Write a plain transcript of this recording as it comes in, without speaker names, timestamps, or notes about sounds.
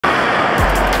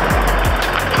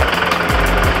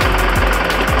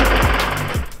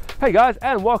Hey guys,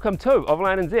 and welcome to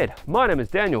Overland NZ. My name is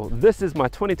Daniel. This is my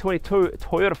 2022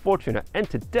 Toyota Fortuner, and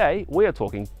today we are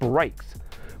talking brakes.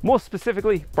 More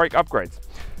specifically, brake upgrades.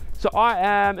 So I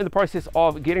am in the process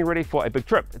of getting ready for a big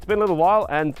trip. It's been a little while,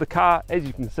 and the car, as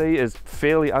you can see, is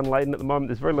fairly unladen at the moment.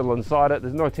 There's very little inside it.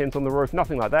 There's no tent on the roof,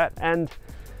 nothing like that. And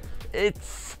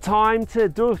it's time to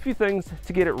do a few things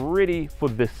to get it ready for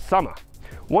this summer.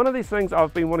 One of these things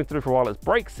I've been wanting to do for a while is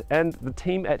brakes, and the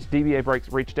team at DBA Brakes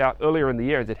reached out earlier in the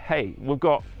year and said, hey, we've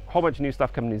got a whole bunch of new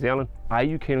stuff coming to New Zealand. Are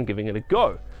you keen on giving it a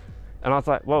go? And I was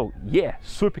like, well, yeah,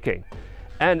 super keen.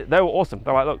 And they were awesome.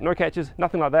 They're like, look, no catches,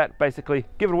 nothing like that. Basically,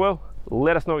 give it a whirl,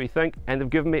 let us know what you think. And they've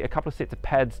given me a couple of sets of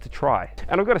pads to try.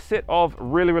 And I've got a set of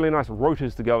really, really nice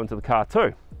rotors to go into the car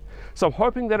too. So I'm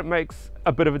hoping that it makes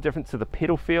a bit of a difference to the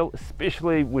pedal feel,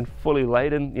 especially when fully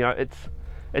laden. You know,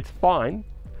 it's fine.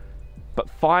 But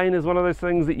fine is one of those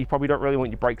things that you probably don't really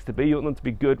want your brakes to be. You want them to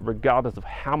be good regardless of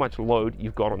how much load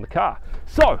you've got on the car.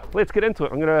 So let's get into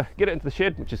it. I'm gonna get it into the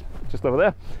shed, which is just over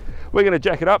there. We're gonna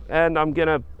jack it up, and I'm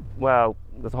gonna, well,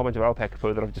 there's a whole bunch of alpaca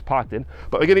poo that I've just parked in,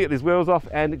 but we're gonna get these wheels off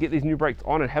and get these new brakes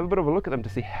on and have a bit of a look at them to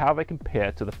see how they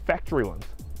compare to the factory ones.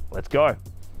 Let's go.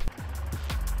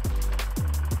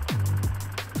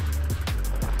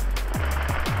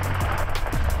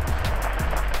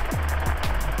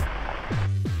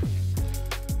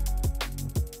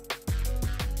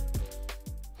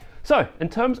 So, in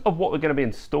terms of what we're going to be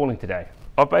installing today,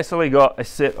 I've basically got a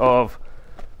set of,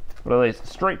 what are these,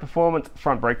 Street Performance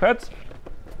front brake pads,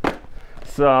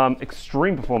 some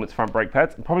Extreme Performance front brake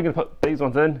pads. I'm probably going to put these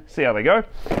ones in, see how they go.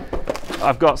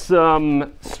 I've got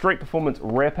some Street Performance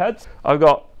rear pads. I've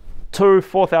got two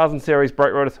 4000 series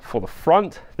brake rotors for the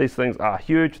front. These things are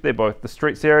huge. They're both the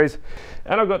Street series.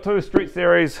 And I've got two Street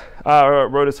series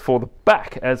rotors for the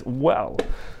back as well.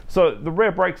 So the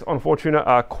rear brakes on Fortuner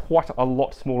are quite a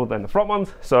lot smaller than the front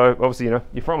ones. So obviously, you know,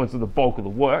 your front ones are the bulk of the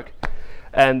work,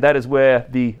 and that is where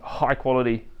the high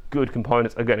quality, good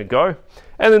components are going to go.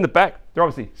 And then the back, they're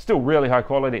obviously still really high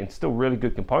quality and still really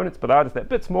good components, but they are just that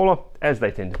bit smaller, as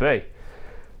they tend to be.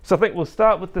 So I think we'll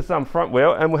start with this front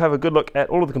wheel, and we'll have a good look at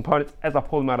all of the components as I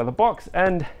pull them out of the box.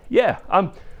 And yeah,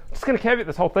 I'm just going to caveat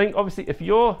this whole thing. Obviously, if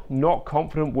you're not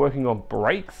confident working on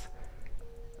brakes,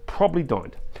 probably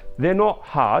don't. They're not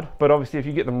hard, but obviously if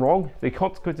you get them wrong, the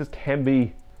consequences can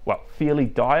be, well, fairly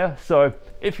dire. So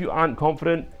if you aren't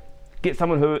confident, get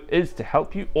someone who is to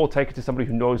help you, or take it to somebody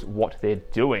who knows what they're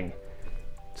doing.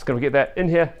 Just gonna get that in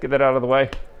here, get that out of the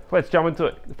way. Let's jump into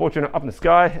it. The Fortuner up in the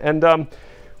sky, and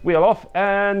wheel off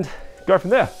and go from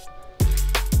there.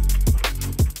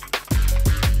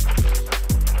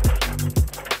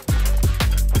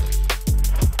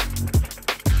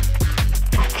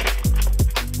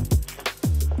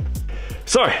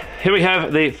 So here we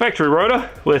have the factory rotor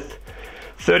with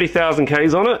 30,000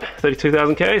 Ks on it,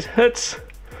 32,000 Ks. It's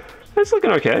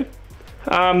looking okay.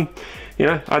 You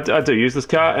know, I do use this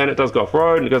car, and it does go off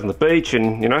road and it goes on the beach,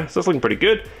 and you know, so it's looking pretty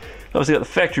good. Obviously got the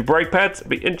factory brake pads.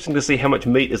 It'll be interesting to see how much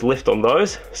meat is left on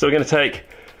those. So we're going to take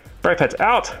brake pads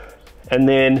out and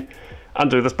then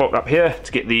undo this bolt up here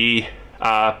to get the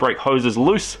brake hoses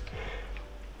loose.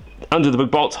 Undo the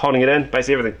big bolts holding it in.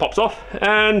 Basically everything pops off,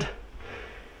 and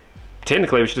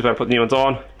technically we should just about put the new ones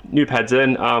on, new pads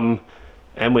in,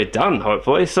 and we're done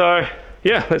hopefully. So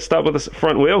yeah, let's start with this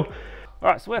front wheel.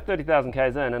 Alright, so we're 30,000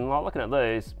 Ks in, and like looking at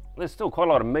these, there's still quite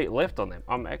a lot of meat left on them.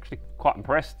 I'm actually quite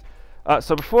impressed.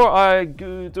 So before I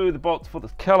do the bolts for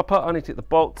this caliper, I need to get the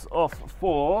bolts off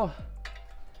for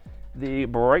the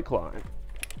brake line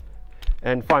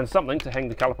and find something to hang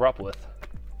the caliper up with.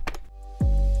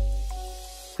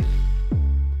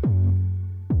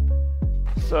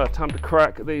 So time to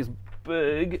crack these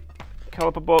big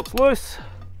caliper bolts loose.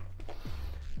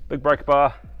 Big brake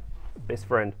bar, best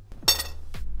friend.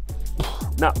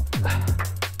 Now,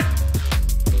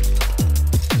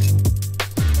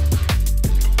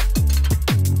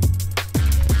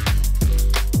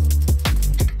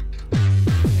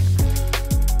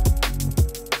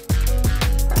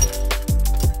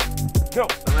 go,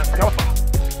 and that's the caliper.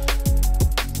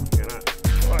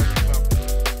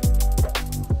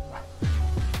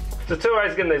 So two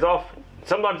ways of getting these off.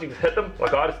 Sometimes you can hit them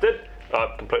like I just did.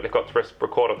 I completely forgot to press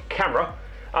record on camera.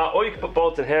 Or you can put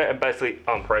bolts in here and basically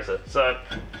unpress it. So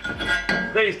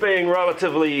these being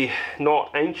relatively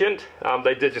not ancient,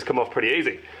 they did just come off pretty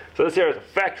easy. So this here is a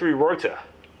factory rotor.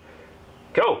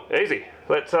 Cool, easy.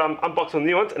 Let's unbox some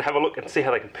new ones and have a look and see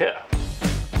how they compare.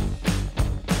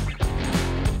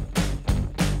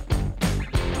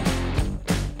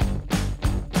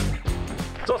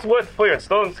 So what's worth before you're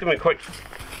installing, just give me a quick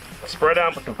spray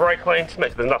down with the brake clean, just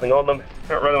make sure there's nothing on them. You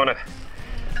don't really want to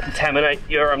contaminate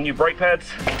your new brake pads.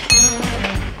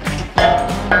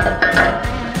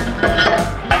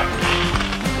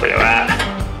 Look at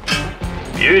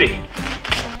that. Beauty.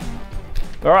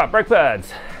 All right, brake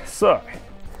pads. So,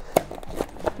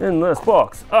 in this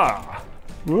box a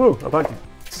bunch of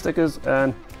stickers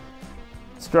and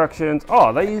instructions.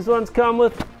 Oh, these ones come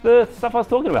with the stuff I was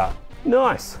talking about.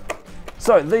 Nice.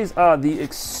 So these are the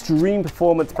extreme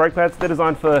performance brake pads. They're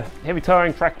designed for heavy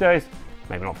towing, track days,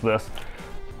 maybe not for this,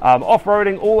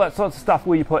 off-roading, all that sorts of stuff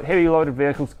where you put heavy loaded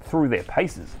vehicles through their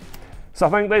paces. So I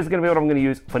think these are going to be what I'm going to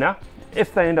use for now.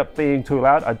 If they end up being too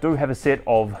loud, I do have a set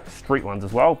of street ones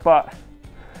as well, but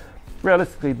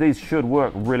realistically these should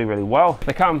work really, really well.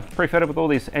 They come pre-fitted with all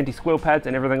these anti-squeal pads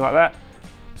and everything like that.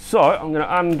 So I'm going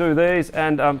to undo these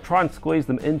and try and squeeze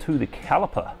them into the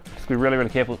caliper. Just be really, really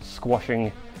careful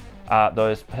squashing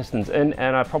those pistons in,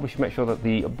 and I probably should make sure that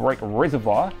the brake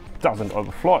reservoir doesn't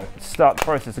overflow. Start the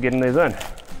process of getting these in.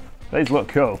 These look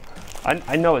cool.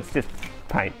 I know it's just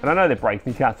paint, and I know they're brakes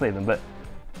and you can't see them, but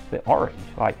they're orange.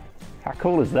 Like, how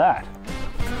cool is that?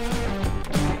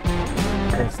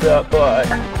 And start by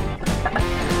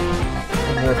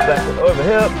putting this back over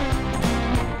here,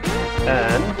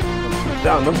 and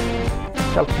down them,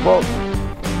 caliper bolts.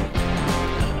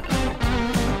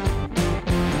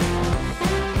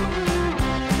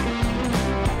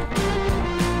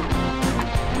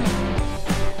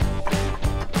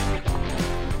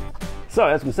 So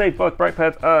as you can see, both brake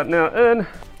pads are now in,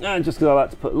 and just because I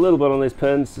like to put a little bit on these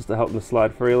pins just to help them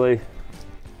slide freely.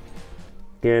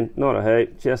 Again, not a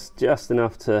heap, just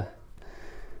enough to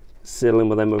settle in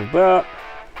where they move about.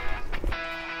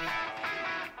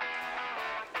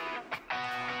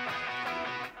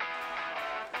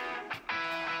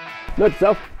 Note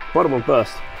yourself, bottom one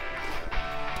first.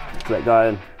 Get that guy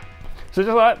in. So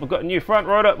just like that, we've got a new front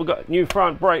rotor, we've got new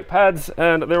front brake pads,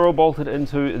 and they're all bolted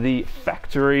into the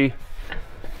factory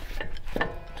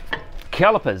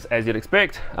calipers, as you'd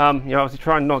expect. You know, obviously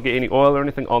try and not get any oil or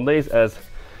anything on these, as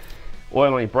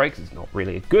oil on your brakes is not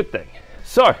really a good thing.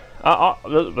 So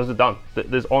those are done.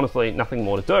 There's honestly nothing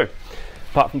more to do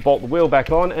apart from bolt the wheel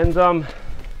back on and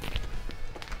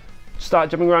start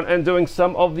jumping around and doing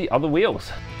some of the other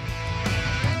wheels.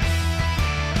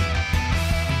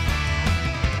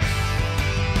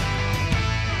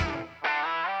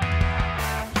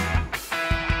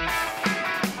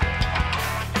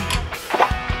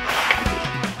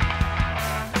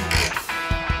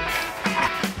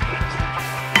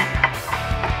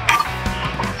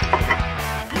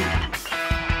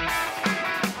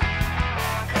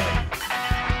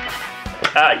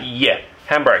 Yeah,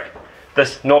 handbrake.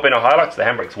 This not being a Hilux, the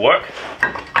handbrakes work.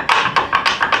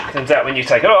 Turns out when you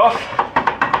take it off,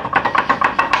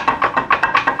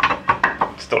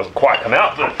 it still doesn't quite come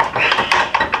out, but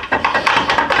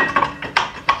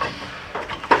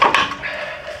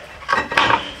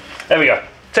there we go.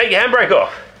 Take your handbrake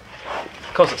off,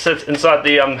 because it sits inside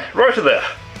the rotor there.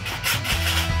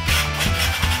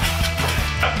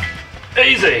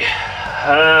 Easy.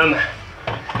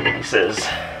 He says.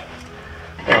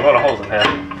 There are a lot of holes in here.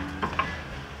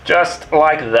 Just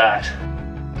like that.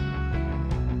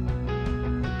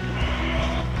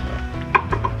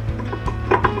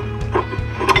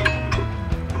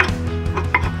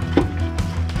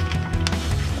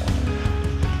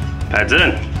 Pads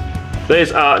in.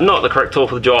 These are not the correct tool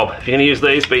for the job. If you're going to use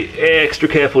these, be extra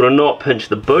careful to not pinch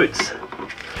the boots,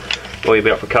 or you'll be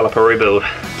up for caliper rebuild.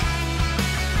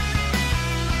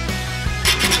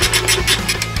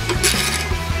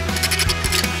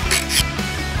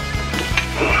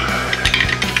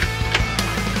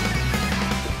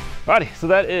 Alrighty, so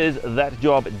that is that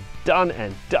job done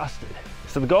and dusted.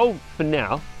 So the goal for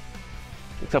now,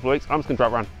 next couple of weeks, I'm just gonna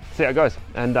drive around, see how it goes,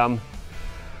 and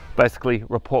basically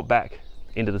report back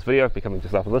into this video, becoming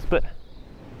just after this bit.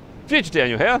 Future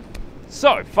Daniel here.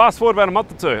 So fast forward about a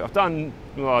month or two, I've done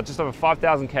just over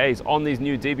 5,000 Ks on these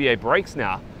new DBA brakes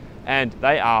now, and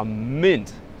they are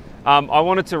mint. I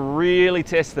wanted to really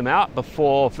test them out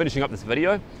before finishing up this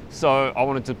video. So I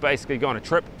wanted to basically go on a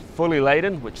trip fully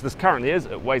laden, which this currently is,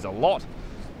 it weighs a lot,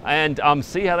 and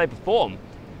see how they perform.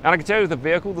 And I can tell you with a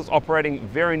vehicle that's operating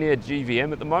very near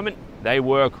GVM at the moment, they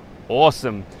work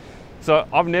awesome. So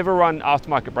I've never run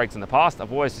aftermarket brakes in the past,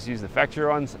 I've always just used the factory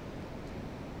ones.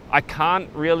 I can't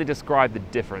really describe the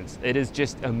difference. It is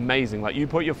just amazing. Like, you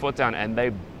put your foot down and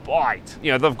they bite.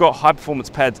 You know, they've got high performance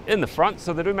pads in the front,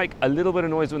 so they do make a little bit of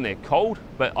noise when they're cold,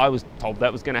 but I was told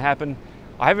that was gonna happen.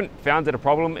 I haven't found it a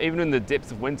problem, even in the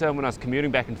depths of winter when I was commuting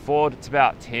back and forth. It's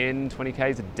about 10, 20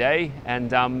 Ks a day,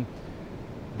 and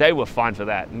they were fine for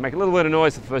that. Make a little bit of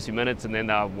noise for the first few minutes, and then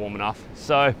they're warm enough.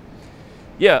 So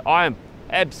yeah, I am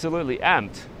absolutely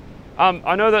amped.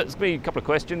 I know that there's been a couple of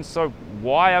questions. So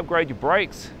why upgrade your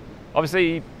brakes?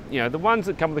 Obviously, you know, the ones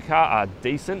that come with the car are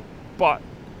decent, but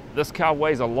this car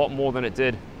weighs a lot more than it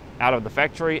did out of the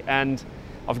factory, and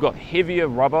I've got heavier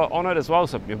rubber on it as well,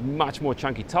 so you have much more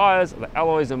chunky tires, the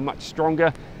alloys are much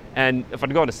stronger, and if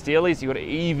I'd go to Steely's, you've got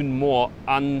even more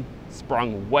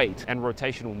unsprung weight and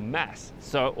rotational mass.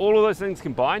 So all of those things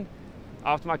combined,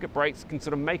 aftermarket brakes can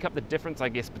sort of make up the difference, I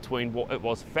guess, between what it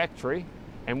was factory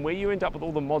and where you end up with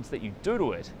all the mods that you do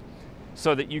to it,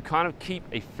 so that you kind of keep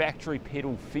a factory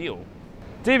pedal feel.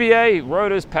 DBA,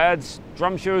 rotors, pads,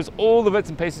 drum shoes, all the bits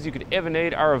and pieces you could ever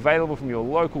need are available from your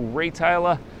local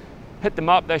retailer. Hit them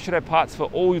up, they should have parts for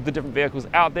all the different vehicles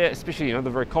out there, especially, you know, the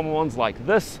very common ones like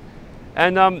this.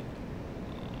 And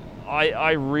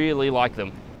I really like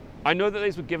them. I know that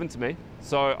these were given to me,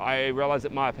 so I realize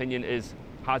that my opinion is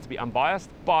hard to be unbiased,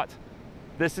 but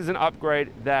this is an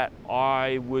upgrade that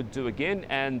I would do again,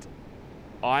 and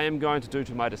I am going to do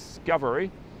to my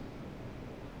Discovery,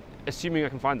 assuming I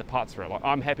can find the parts for it. Like,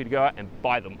 I'm happy to go out and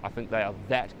buy them. I think they are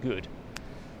that good.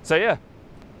 So yeah,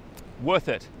 worth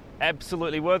it.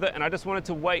 Absolutely worth it. And I just wanted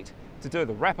to wait to do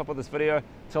the wrap up of this video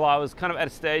till I was kind of at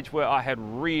a stage where I had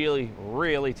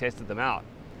really tested them out.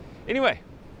 Anyway,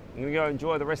 I'm gonna go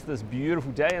enjoy the rest of this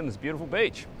beautiful day on this beautiful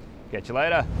beach. Catch you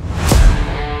later.